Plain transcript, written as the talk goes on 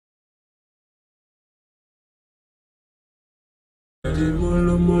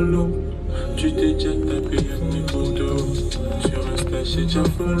Mollo mollo, tu t'es déjà tapé à tes photos. Sur Insta, j'ai déjà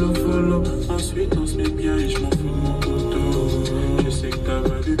follow. Ensuite, on se met bien et je m'en fous de mon poteau. Je sais que t'as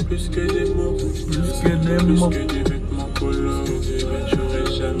valu plus que des mots, plus que des vêtements polo.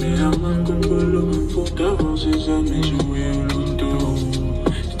 J'aurais jamais un main comme bolo. Pour t'avoir, j'ai jamais joué au loto.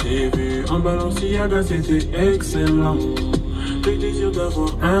 J't'ai vu en Balenciaga, c'était excellent. Le désir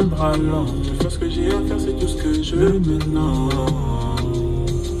d'avoir un bras long. De faire ce que j'ai à faire, c'est tout ce que je veux maintenant.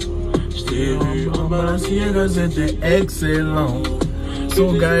 J't'ai vu en Balenciaga, c'était excellent.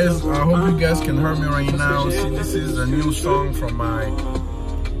 So guys, I hope you guys can hear me right now. See, this is a new song from my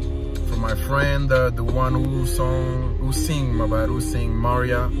friend, the one who sing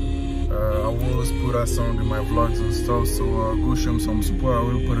Maria. I will always put that song in my vlogs and stuff, so go show him some support. I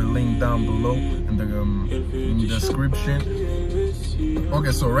will put a link down below in the description.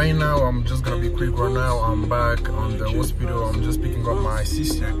 Okay, so right now I'm just gonna be quick. Right now I'm back on the hospital. I'm just picking up my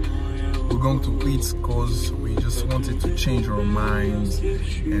sister. We're going to eat because we just wanted to change our minds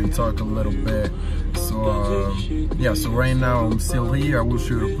and talk a little bit. So yeah, so right now I'm still here. I will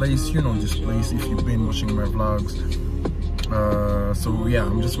show you the place. You know this place if you've been watching my vlogs. So yeah,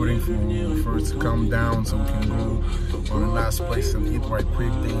 I'm just waiting for it to come down so we can go on a nice place and eat right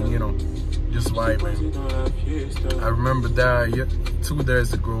quick. Then, you know, just vibing. I remember that 2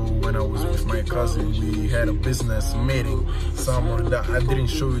 days ago when I was with my cousin, we had a business meeting somewhere that I didn't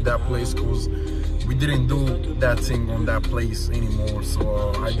show you that place because we didn't do that thing on that place anymore,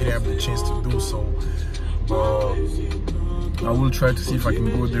 so I didn't have the chance to do so. But I will try to see if I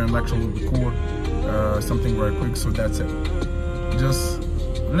can go there and actually record something right quick. So that's it. Just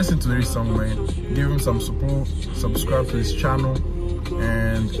listen to this song, man. Give him some support. Subscribe to his channel,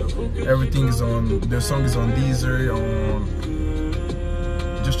 and everything is on. The song is on Deezer.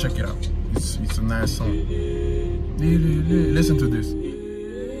 Just check it out. It's a nice song. Listen to this.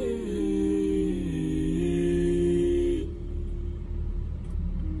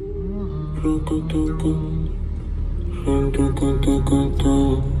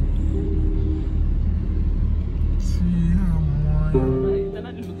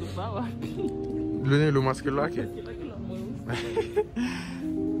 Le masque là qui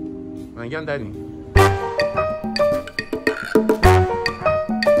regarde Dani.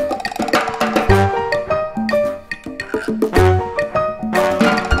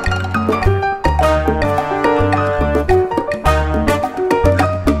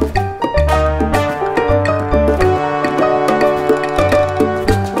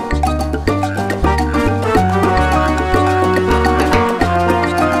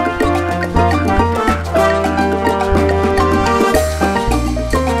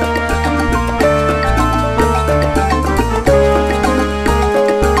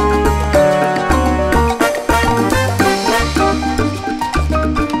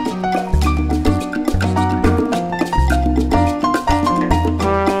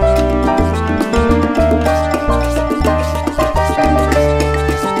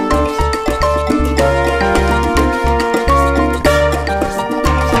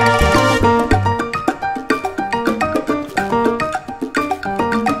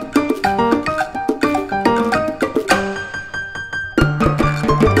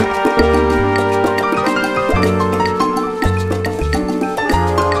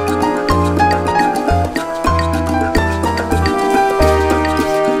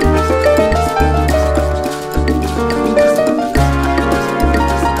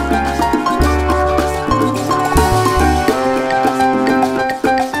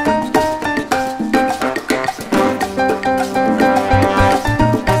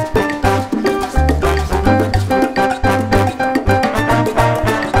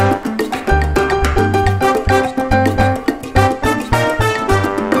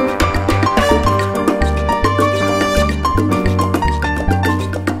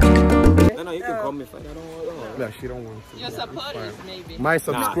 She don't want to. Your supporters, maybe. My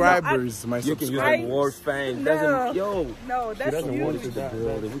subscribers, my you subscribers. can use the word fan. No, that's you.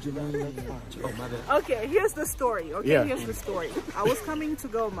 Okay, here's the story. Okay, yeah. Here's the story. I was coming to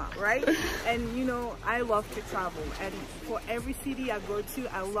Goma, right? And you know, I love to travel, and for every city I go to,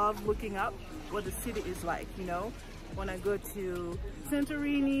 I love looking up what the city is like. You know, when I go to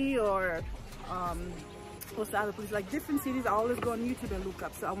Santorini or what's the other place, like different cities, I always go on YouTube and look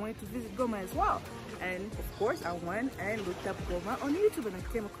up. So I wanted to visit Goma as well, and of course I went and looked up Goma on YouTube, and I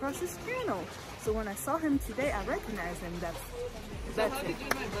came across his channel. So when I saw him today, I recognized him. So how did you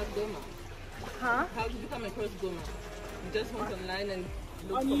know about Goma? Huh? How did you come across Goma? You just went online and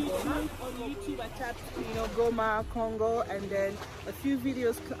on YouTube I tapped, you know, Goma, Congo, and then a few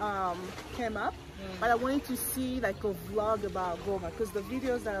videos came up. But I wanted to see like a vlog about Goma, because the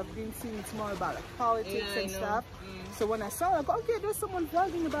videos that I've been seeing, it's more about like politics and stuff. So when I saw it, I go, okay, there's someone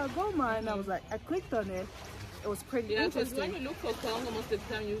vlogging about Goma, and I was like, I clicked on it. It was pretty interesting. When you look for Congo, most of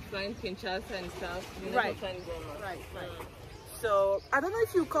the time you find Kinshasa and stuff. You never find Goma. Right. So I don't know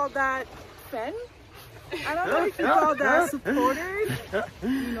if you call that fan. I don't know if you call that supporters.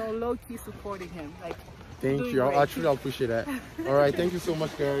 You know, low-key supporting him. Like. Thank you. I truly appreciate that. All right. Thank you so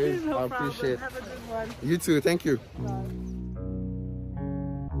much, guys. No I appreciate it. Have a good one. You too. Thank you. Bye.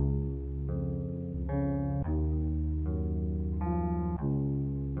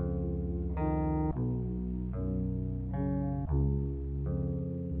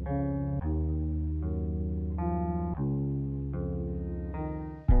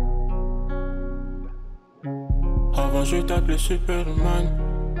 Avant je t'appelais Superman,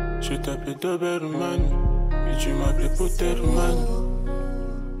 je t'appelais Doberman, et tu m'appelais Potterman.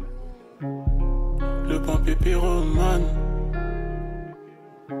 Le pompier pyromane.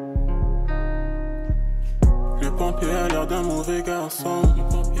 Le pompier a l'air d'un mauvais garçon.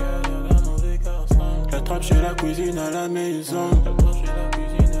 La trappe chez la cuisine à la maison.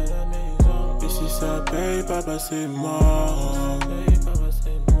 Et si ça paye, papa c'est mort.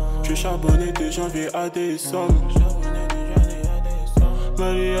 Je charbonnais de janvier à décembre.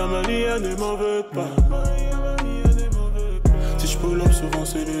 Maria ne m'en veut pas. Si je pull up souvent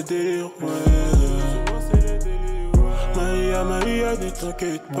c'est le délire, ouais. Maria ne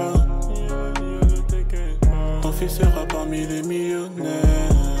t'inquiète pas. Ton fils sera parmi les millionnaires.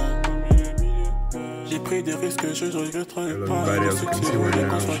 J'ai pris des risques que je regretterai pas. Everybody, as you can see right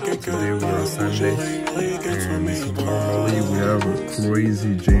now, today we are Sunday, and normally we have a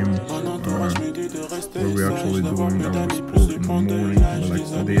crazy gym where we're actually doing our sport in the morning, but like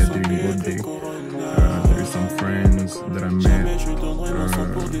today I didn't go there. There's some friends that I met.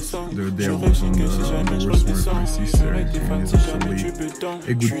 The other day I was on the worst with my sister, and he's actually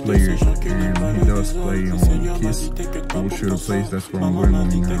a good player, and he does play on Kiss. I will show the place, that's where I'm going right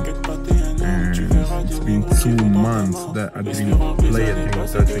now. And it's been 2 months that I didn't play, I didn't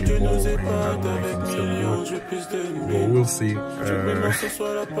touch any ball, and I don't know if I'm still good. But we'll see.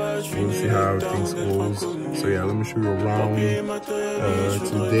 We'll see how things goes. So yeah, let me show you around.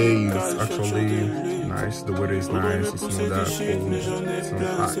 Today is actually nice. The weather is nice. It's not that cold. It's not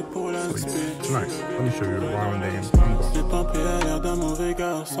hot. So it's nice. Let me show you around and I'm gone. Le pompier a l'air d'un mauvais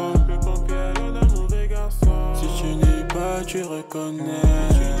garçon. Si tu n'es pas, tu reconnais.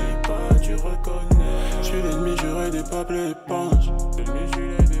 Je suis l'ennemi juré des peuples éponges.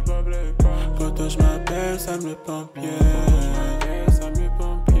 Poto, je m'appelle Sam Le Pompier.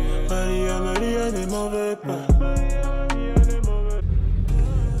 Maria ne m'en veut pas.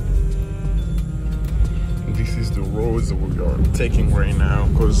 This is the roads that we are taking right now,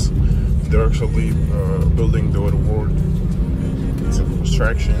 because they're actually building the other road. It's in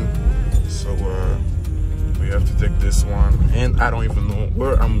construction, so we have to take this one, and I don't even know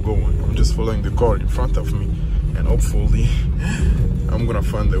where I'm going. I'm just following the car in front of me, and hopefully I'm gonna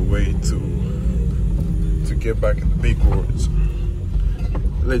find a way to get back in the big roads.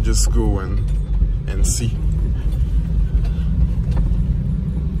 Let's just go and see.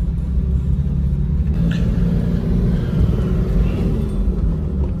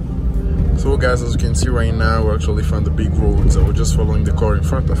 So guys, as you can see right now, we actually found the big road, so we're just following the car in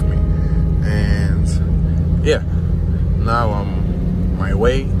front of me. And yeah, now I'm on my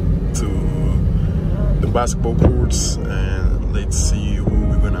way to the basketball courts, and let's see who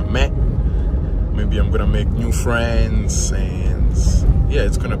we're gonna meet. Maybe I'm gonna make new friends, and yeah,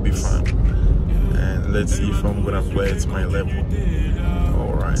 it's gonna be fun. And let's see if I'm gonna play at my level.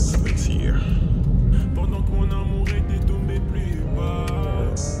 Alright, let's see here.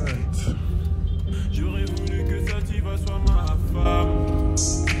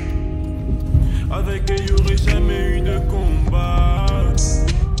 Avec elle y'aurait jamais eu de combat.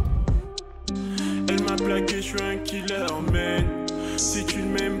 Elle m'a plaqué, je suis un killer man. Si tu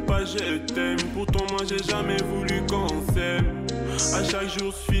ne m'aimes pas, je t'aime. Pourtant moi j'ai jamais voulu qu'on s'aime. À chaque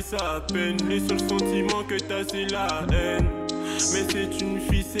jour je suis sa peine. Les seuls sentiments que t'as c'est la haine. Mais c'est une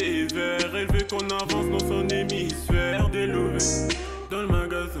fille sévère. Elle veut qu'on avance dans son hémisphère. Déloué dans le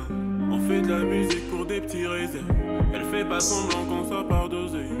magasin, on fait de la musique pour des petits raisins. Elle fait pas semblant qu'on soit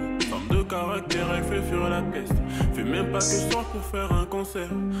pardosé. Femme de caractère, elle fait fuir la peste. Fait même pas que je sors pour faire un concert.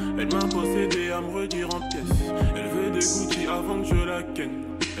 Elle m'a possédé à me redire en pièces. Elle veut des Gucci avant que je la ken.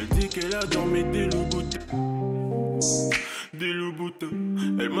 Elle dit qu'elle adore mes délougoutes. des loups-boutins.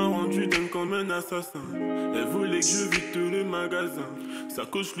 Elle m'a rendu dingue comme un assassin. Elle voulait que je vide tout le magasin. Ça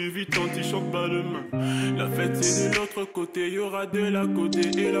coche lui vite en t-shirt bas de main. La fête c'est de l'autre côté. Y'aura de la côté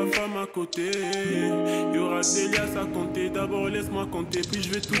et la femme à côté. Y'aura des liasses à compter. D'abord laisse-moi compter, puis je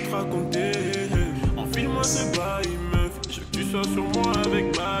vais tout te raconter. Enfile-moi ce bail meuf. Je veux que tu sois sur moi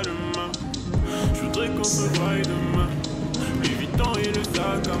avec balle de main. Je voudrais qu'on se voie demain. Louis Vuitton et le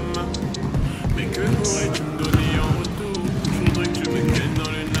sac à main. Mais que pourrais-tu me donner en retour? Je voudrais que tu me gagnes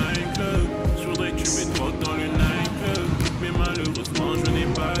dans le nightclub. Je voudrais que tu me drogues dans le nightclub. Mais malheureusement je n'ai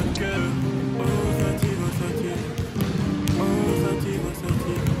pas de cœur. Oh Sativa, Sativa. Oh Sativa,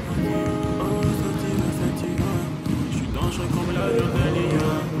 Sativa. Oh Sativa, Sativa. Je suis dangereux comme la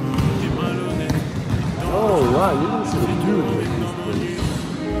Jordalia. T'es malhonnête. Oh wow, you don't see the dude.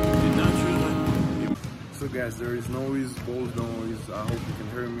 So guys, there is noise, balls noise. I hope you can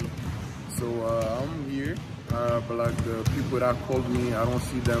hear me. So I'm here, but like the people that called me, I don't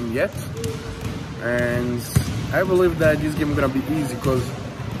see them yet. And I believe that this game is gonna be easy because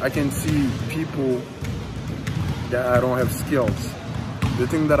I can see people that I don't have skills. The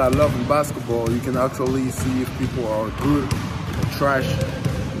thing that I love in basketball, you can actually see if people are good or trash.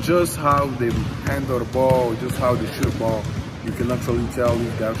 Just how they handle the ball, just how they shoot the ball. You can actually tell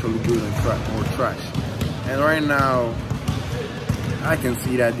if they're actually good or trash. And right now, I can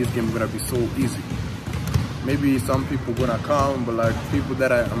see that this game is gonna be so easy. Maybe some people gonna come, but like people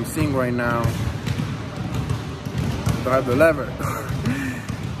that I'm seeing right now don't have the level.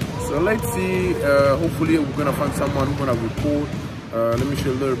 So let's see. Hopefully, we're gonna find someone who's gonna record. Let me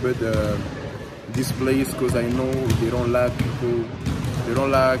show you a little bit this place because I know they don't like people. They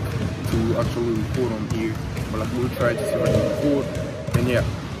don't like to actually record on here. But like we'll try to see if I can record. And yeah.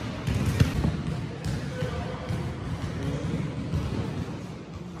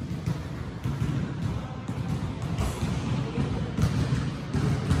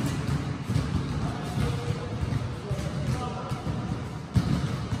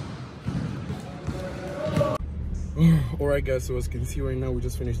 Alright guys, so as you can see right now, we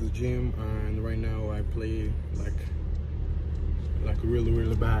just finished the gym and right now I play like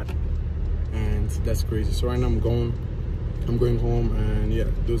really bad and that's crazy. So right now I'm going home and yeah,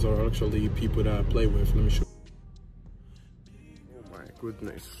 those are actually people that I play with. Let me show you. Oh my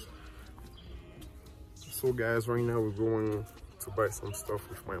goodness. So guys, right now we're going to buy some stuff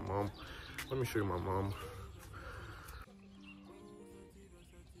with my mom. Let me show you my mom.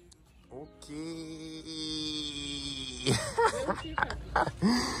 Okay.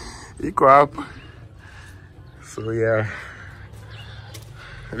 Equal up. So yeah,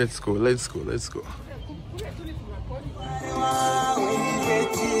 let's go.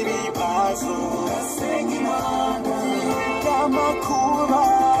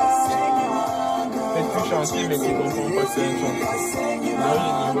 Petit chantier, mais qui comprend pas que c'est un chantier. Là,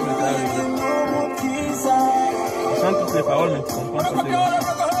 les niveaux m'étaient arrivés. On chante toutes les paroles, mais tu comprends pas que c'est un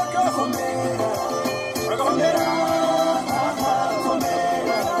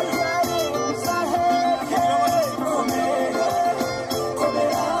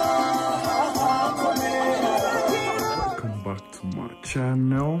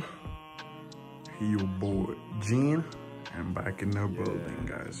channel. Your boy Jean, and back in the building,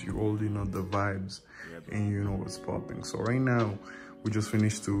 guys. You already know the vibes and you know what's popping. So right now we just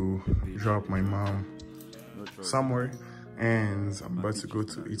finished to drop my mom somewhere and I'm about to go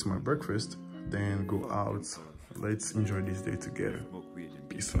to eat my breakfast, then go out. Let's enjoy this day together.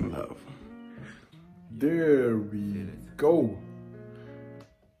 Peace and love. There we go.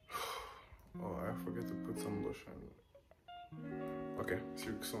 Oh, I forgot to put some lotion. Okay, see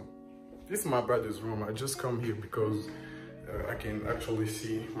you soon. This is my brother's room. I just come here because I can actually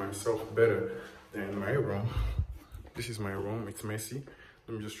see myself better than my room. This is my room. It's messy.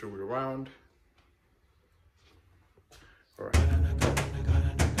 Let me just show you around. All right.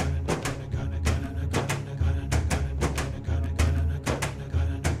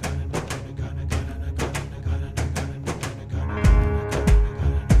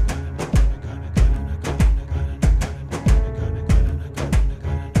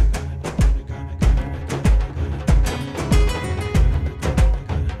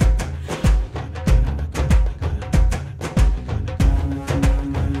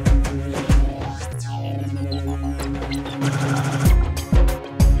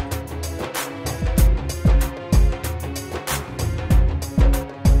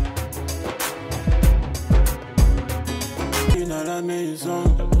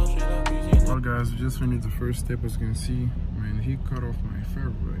 Well guys, we just finished the first step. As you can see, man, he cut off my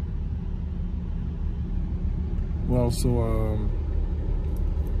favorite. Well, so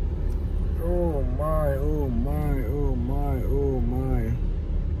oh my,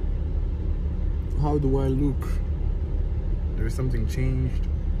 how do I look? There's something changed?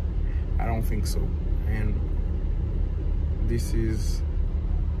 I don't think so. And this is,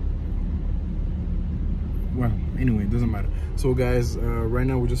 well, anyway, it doesn't matter. So guys, right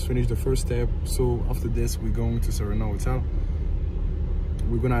now we just finished the first step. So after this, we're going to Serena Hotel.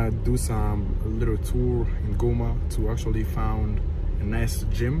 We're gonna do a little tour in Goma to actually find a nice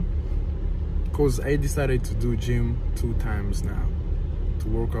gym, because I decided to do gym 2 times now, to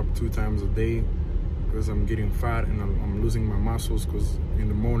work up 2 times a day, because I'm getting fat and I'm losing my muscles, because in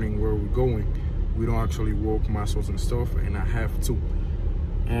the morning where we're going, we don't actually work muscles and stuff, and I have to.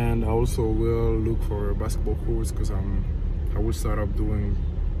 And I also will look for a basketball course, because I will start up doing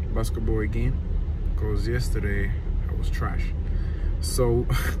basketball again, because yesterday I was trash. So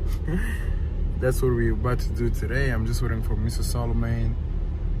that's what we're about to do today. I'm just waiting for Mr. Solomon.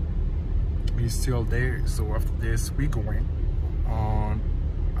 He's still there. So after this, we're going on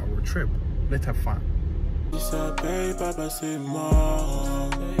our trip. Let's have fun. Ça paye pas passer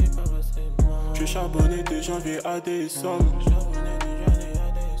mort. Je charbonnais de janvier à décembre.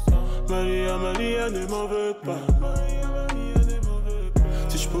 Malia ne m'en veut pas.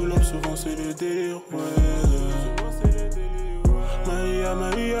 Si je pull up souvent c'est le délire, ouais.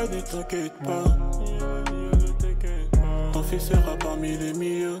 Maria, ne t'inquiète pas. Ton fils sera parmi les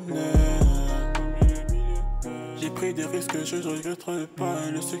millionnaires. J'ai pris des risques, je regretterai pas.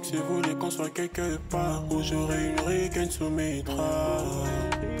 Le succès voulait qu'on soit quelque part où j'aurai une ricaine sous mes draps.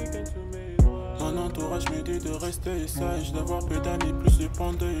 Mon entourage me dit de rester sage, d'avoir peu d'amis, plus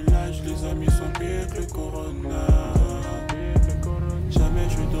dépend de l'âge. Les amis sont pires que le corona. Jamais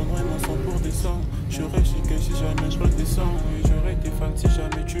je donnerai mon sang pour des sangs. Je réussis que si jamais je redescends. Et j'aurai tes fans si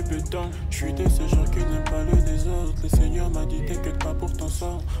jamais tu peux tant. Je suis de ce genre qui n'aime pas le des autres. Le Seigneur m'a dit t'inquiète pas pour ton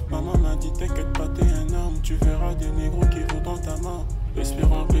sort. Maman m'a dit t'inquiète pas t'es un homme. Tu verras des négros qui voudront ta mort.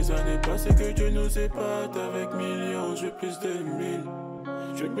 Espérons que les années passent et que Dieu nous épate. Avec millions, je veux plus de 1000.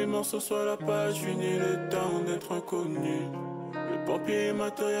 Je veux que mes morceaux soient la page. Fini le temps d'être inconnu. Le pompier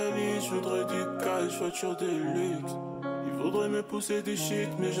matérialiste, je voudrais du cash, voiture de luxe. Faudrait me pousser du shit,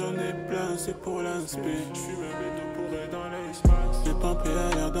 mais j'en ai plein, c'est pour l'inspi. J'fume un bédo pour être dans l'espace. Le pompier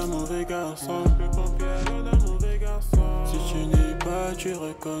a l'air d'un mauvais garçon. Le pompier a l'air d'un mauvais garçon. Si tu n'es pas, tu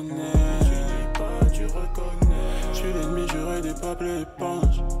reconnais. Si tu n'es pas, tu reconnais. J'suis l'ennemi, j'aurais des papes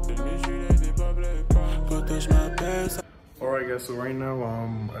l'éponge. L'ennemi, j'aurais des papes l'éponge. Quand je m'appelle, ça. Alright guys, so right now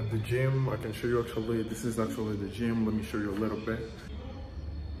I'm at the gym. I can show you actually, this is actually the gym. Let me show you a little bit.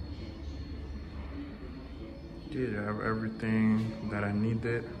 Yeah, they have everything that I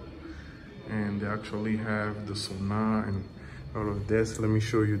needed, and they actually have the sauna and all of this. Let me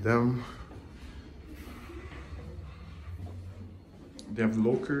show you them. They have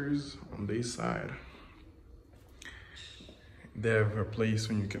lockers on this side. They have a place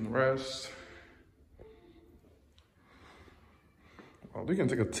when you can rest. Well, we can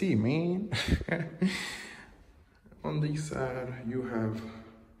take a tea, man. On this side, you have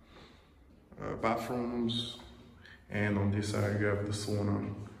bathrooms. And on this side, you have the sauna.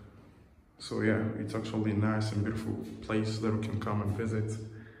 So yeah, it's actually a nice and beautiful place that we can come and visit.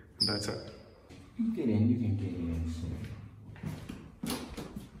 And that's it. You can get in.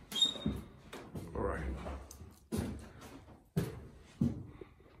 All right.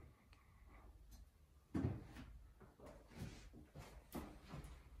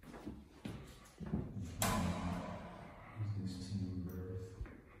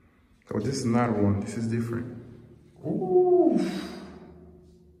 Oh, this is not one. This is different. Ooh,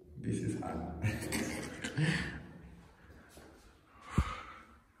 this is hot.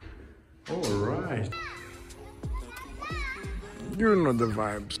 All right, you know the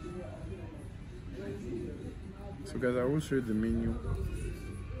vibes. So guys, I will show you the menu.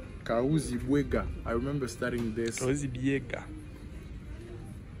 Kauzi Bwega. I remember studying this. Kauzi Biega.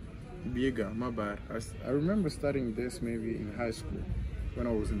 Biega, my bad. I remember studying this maybe in high school when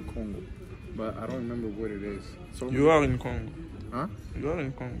I was in Congo. But I don't remember what it is. So you are in Congo. Huh? You are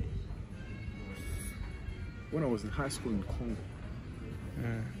in Congo. When I was in high school in Congo.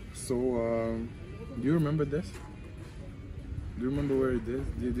 Yeah. So, do you remember this? Do you remember where it is?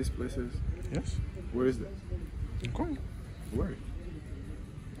 This place is? Yes. Where is that? In Congo. Where?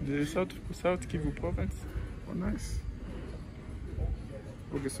 The South Kivu province. Oh, nice.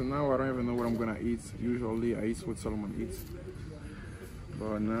 Okay, so now I don't even know what I'm gonna eat. Usually I eat what Solomon eats.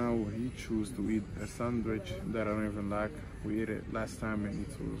 But now he chose to eat a sandwich that I don't even like. We ate it last time and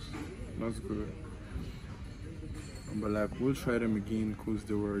it was not good. But like, we'll try them again because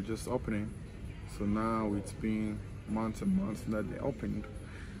they were just opening. So now it's been months and months that they opened.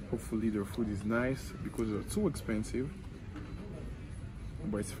 Hopefully their food is nice because they're too expensive.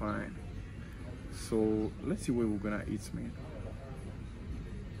 But it's fine. So let's see where we're gonna eat, man.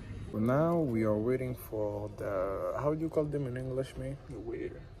 Well, now we are waiting for the, how do you call them in English, man? The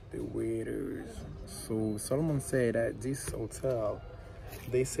waiter. The waiters. So Solomon said that this hotel,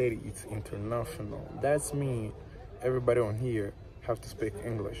 they said it's international. That's mean everybody on here have to speak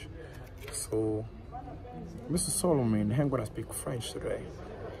English. So Mr. Solomon, I'm gonna speak French today,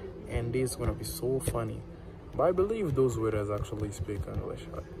 and this is gonna be so funny. But I believe those waiters actually speak English.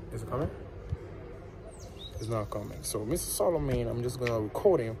 Is it coming? It's not coming. So Mr. Solomon, I'm just gonna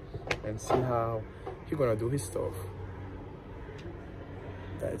record him and see how he gonna do his stuff.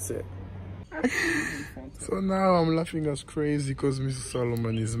 That's it. So now I'm laughing as crazy because Mr.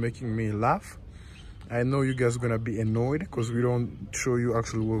 Solomon is making me laugh. I know you guys are gonna be annoyed because we don't show you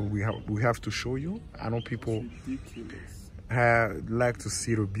actually what we have to show you. I know people like to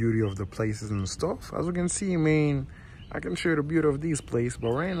see the beauty of the places and stuff. As you can see, man, I can show you the beauty of this place,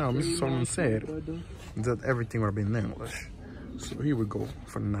 but right now Mr. Solomon said that everything will be in English. So here we go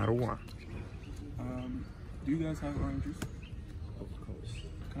for another one. Do you guys have orange juice? Of course.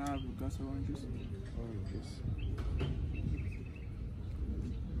 Can I have a glass of orange juice?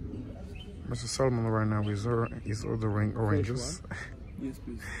 Mr. Solomon right now is ordering oranges. Yes,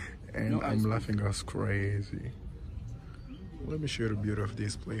 please. And No I'm ice, laughing as crazy. Let me show you the beauty of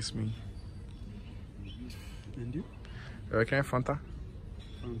this place, me. And you? Can I have Fanta?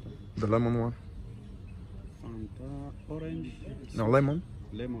 Fanta. The lemon one? Fanta. Orange. No, lemon?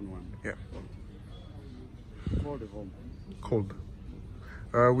 Lemon one. Yeah. Cold home. Cold.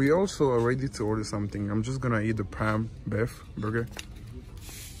 We also are ready to order something. I'm just gonna eat the prime beef burger.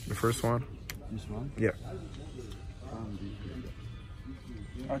 The first one. This one? Yeah.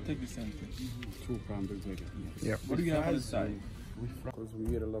 I'll take the same thing. 2 prime burger. Yeah. What do you have on the side? Because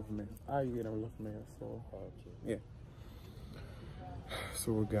we eat a lot of mayo. I eat a lot of mayo, so yeah.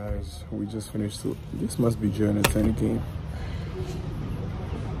 So guys, we just finished. This must be JnS TV game.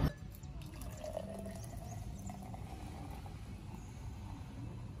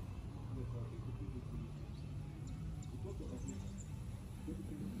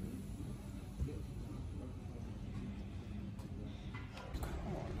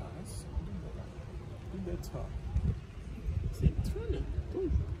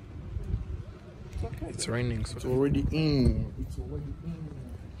 It's raining, so it's already in. It's already in.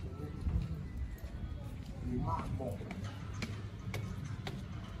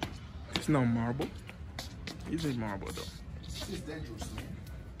 It's not marble. It is marble though. It's dangerous, man.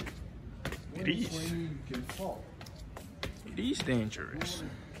 It is. You can fall. It is dangerous.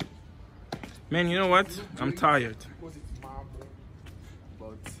 Man, you know what? I'm tired. Because it's marble,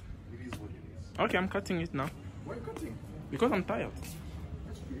 but it is what it is. Okay, I'm cutting it now. Why are you cutting? Because I'm tired.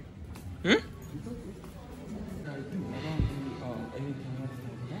 That's okay. Hmm?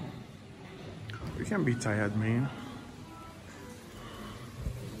 You can't be tired, man.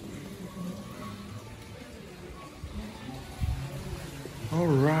 All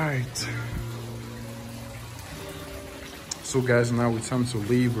right. So guys, now it's time to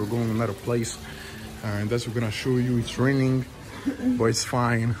leave. We're going to another place, and that's what we're gonna show you. It's raining, but it's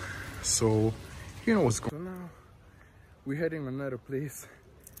fine. So you know what's going on. So now we're heading to another place.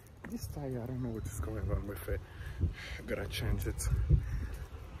 This tire, I don't know what is going on with it. I gotta change it.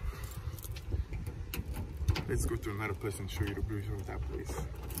 Let's go to another place and show you the beauty of that place.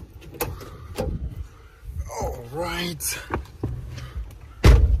 All right.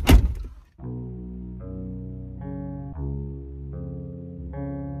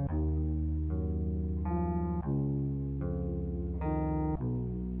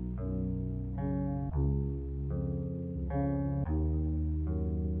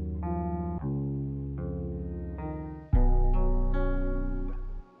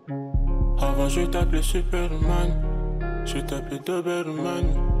 Avant je t'appelais Superman, je t'appelais Doberman,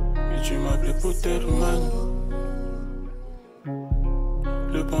 et tu m'appelais Potterman.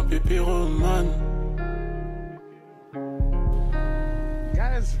 Le pompier pyromane.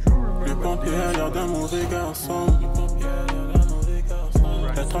 Le pompier a l'air d'un mauvais garçon.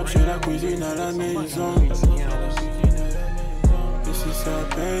 La trappe chez la cuisine à la maison. Et si ça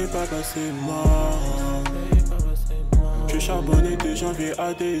paye pas, bah c'est mort. Je charbonnais de janvier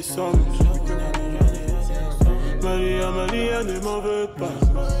à décembre. Maria ne m'en veut pas.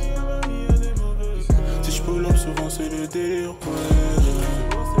 Si je pull up souvent c'est le délire,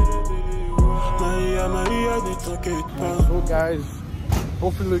 Maria ne t'inquiète pas. So guys,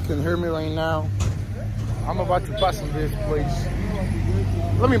 hopefully you can hear me right now. I'm about to pass in this place.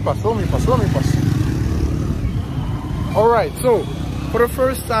 Let me pass. All right, so for the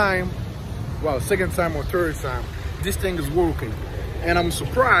first time, well, second time or third time, this thing is working, and I'm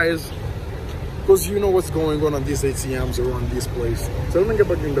surprised because you know what's going on these ATMs around this place. So let me get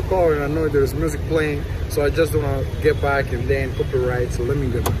back in the car, and I know there's music playing, so I just don't want to get back and then copyright. So let me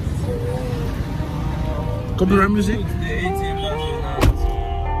get back. Copyright music?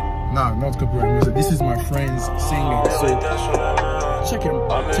 Nah, not copyright music. This is my friends singing. So check him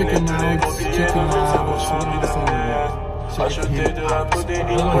out. Check him out.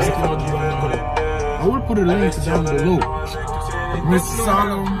 I will put a link down below. Mr.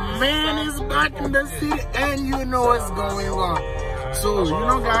 Solomon is back in the city, and you know what's going on. So, you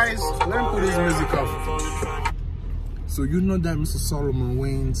know, guys, let me put his music off. So, you know that Mr. Solomon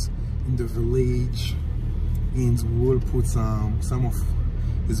wins in the village, and we'll put some of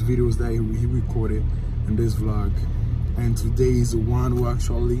his videos that he recorded in this vlog. And today is the one who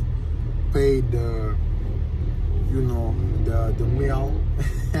actually paid the, you know, the meal.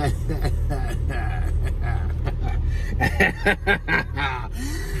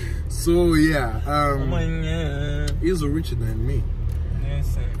 So yeah, he's richer than me. Yes,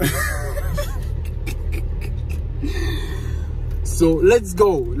 sir. So let's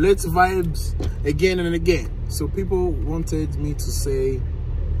go, let's vibes again and again. So people wanted me to say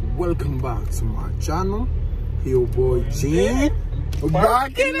welcome back to my channel. Your boy Jean,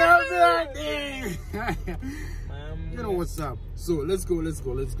 back in the building. You know what's up. So let's go.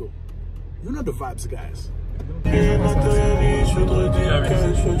 You know the vibes, guys.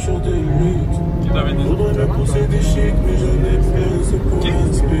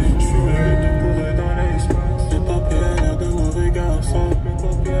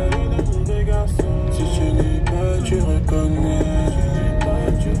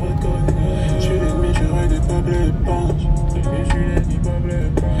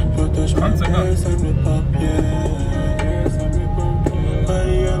 Sam Le Pompier.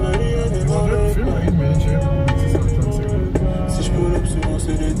 Si je pull up souvent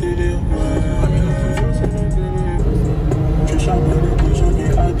c'est le délire, je charbonne des gens qui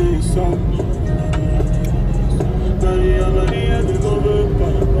a des sons. Maria ne m'en veut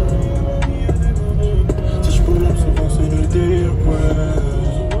pas. Si je pull up souvent c'est le délire,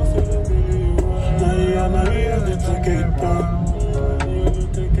 Maria ne t'inquiète pas.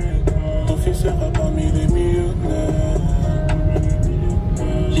 Ton fils sera parmi les millionnaires.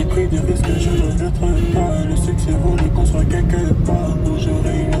 J'ai pris des risques, je ne regrette pas. Le succès voulait qu'on soit quelque part où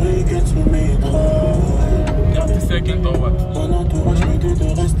j'aurai une requête sous mes draps. Mon entourage me dit de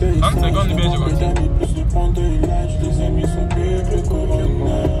rester ici. Plus de points de l'âge, les amis sont pires que le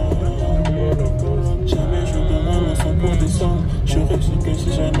corona. Jamais je demande un sang pour descendre. Je réussis que si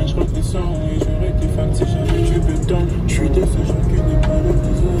jamais je redescends. Et j'aurai des femmes si jamais tu me donnes. Je suis déçu, je n'est pas le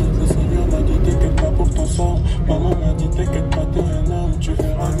désert. Le Seigneur m'a dit t'inquiète pas pour ton sang. Maman m'a dit t'inquiète pas, t'es un homme. Tu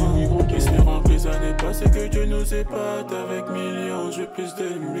verras des négros qui se remplit les années passées. Que Dieu nous épate avec millions, je veux plus de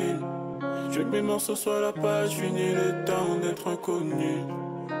 1000. Je veux que mes morceaux soient la page, fini le temps d'être inconnu.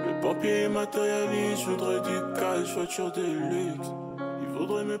 Le pompier matérialiste, je voudrais du cash, voiture de luxe. Il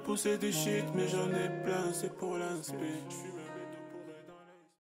voudrait me pousser des shit, mais j'en ai plein, c'est pour l'inspi.